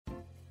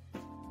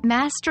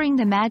Mastering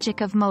the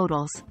magic of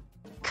modals.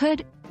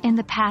 Could, in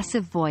the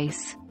passive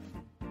voice.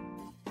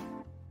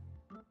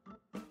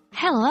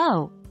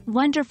 Hello,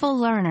 wonderful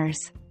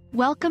learners.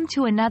 Welcome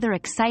to another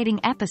exciting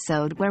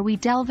episode where we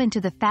delve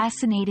into the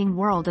fascinating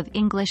world of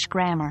English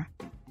grammar.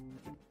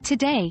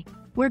 Today,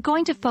 we're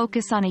going to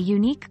focus on a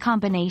unique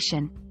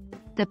combination,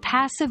 the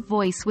passive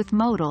voice with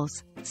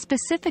modals,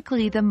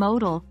 specifically the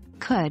modal,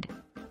 could.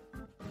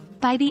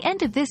 By the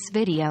end of this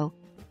video,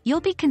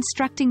 you'll be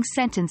constructing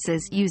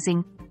sentences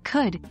using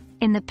could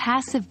in the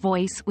passive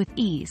voice with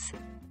ease.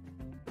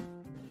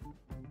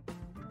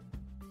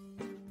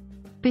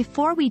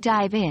 Before we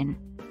dive in,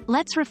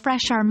 let's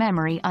refresh our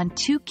memory on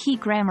two key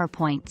grammar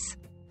points: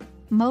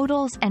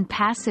 modals and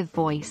passive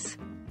voice.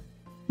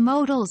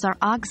 Modals are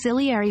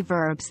auxiliary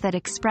verbs that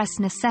express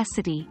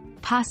necessity,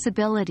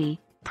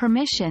 possibility,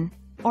 permission,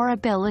 or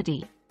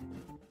ability.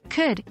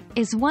 Could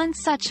is one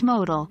such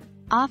modal,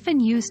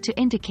 often used to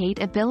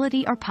indicate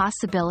ability or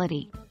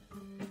possibility.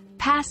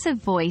 Passive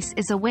voice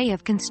is a way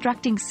of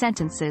constructing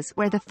sentences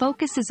where the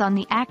focus is on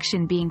the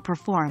action being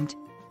performed,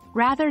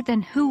 rather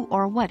than who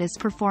or what is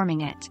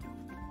performing it.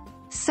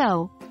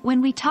 So,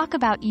 when we talk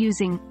about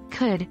using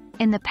could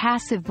in the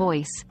passive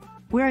voice,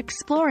 we're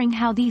exploring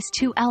how these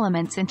two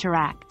elements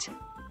interact.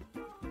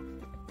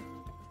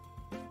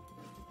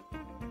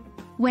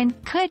 When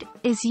could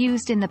is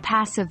used in the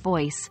passive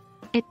voice,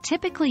 it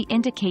typically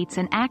indicates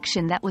an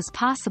action that was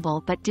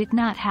possible but did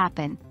not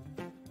happen.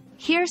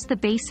 Here's the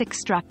basic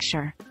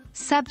structure.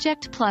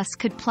 Subject plus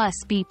could plus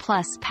be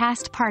plus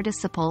past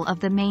participle of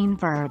the main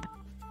verb.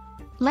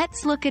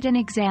 Let's look at an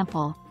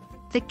example.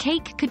 The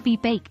cake could be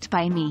baked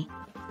by me.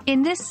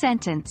 In this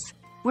sentence,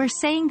 we're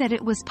saying that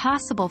it was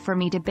possible for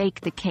me to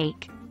bake the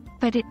cake,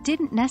 but it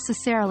didn't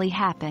necessarily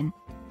happen.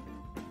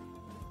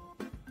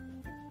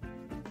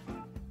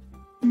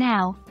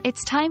 Now,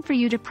 it's time for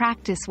you to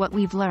practice what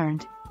we've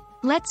learned.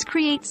 Let's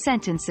create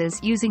sentences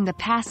using the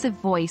passive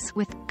voice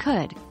with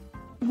could.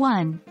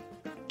 1.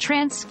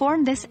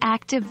 Transform this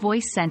active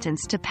voice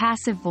sentence to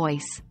passive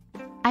voice.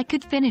 I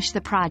could finish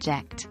the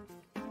project.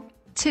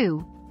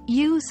 2.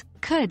 Use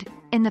could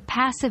in the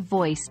passive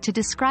voice to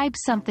describe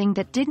something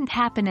that didn't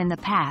happen in the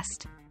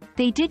past.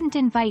 They didn't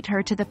invite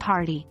her to the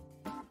party.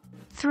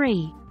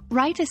 3.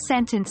 Write a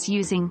sentence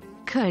using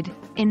could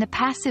in the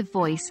passive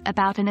voice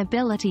about an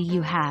ability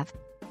you have.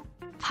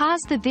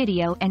 Pause the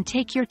video and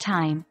take your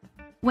time.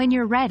 When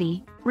you're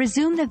ready,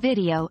 resume the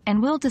video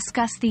and we'll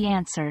discuss the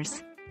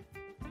answers.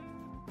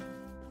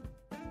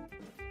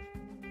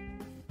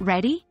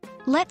 Ready?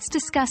 Let's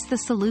discuss the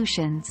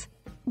solutions.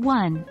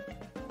 1.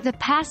 The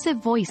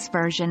passive voice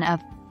version of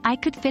I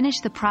could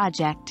finish the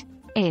project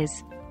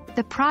is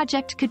the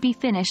project could be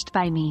finished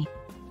by me.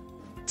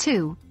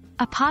 2.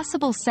 A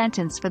possible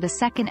sentence for the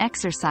second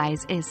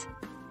exercise is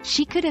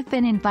she could have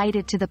been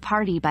invited to the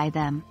party by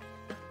them.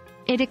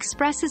 It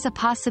expresses a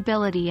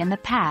possibility in the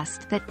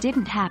past that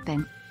didn't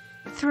happen.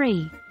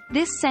 3.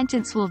 This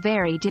sentence will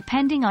vary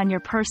depending on your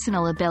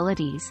personal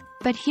abilities,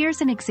 but here's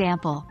an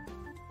example.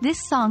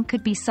 This song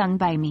could be sung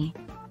by me.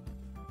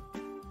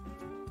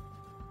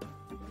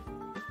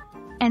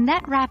 And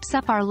that wraps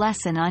up our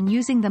lesson on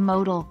using the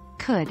modal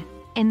could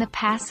in the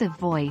passive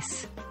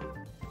voice.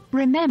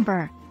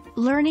 Remember,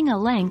 learning a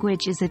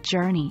language is a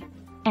journey,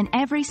 and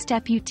every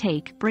step you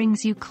take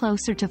brings you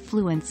closer to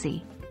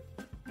fluency.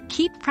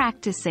 Keep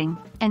practicing,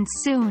 and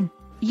soon,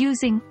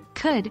 using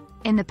could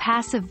in the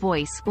passive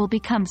voice will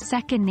become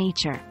second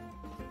nature.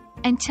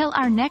 Until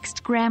our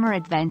next grammar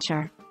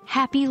adventure,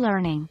 happy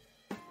learning!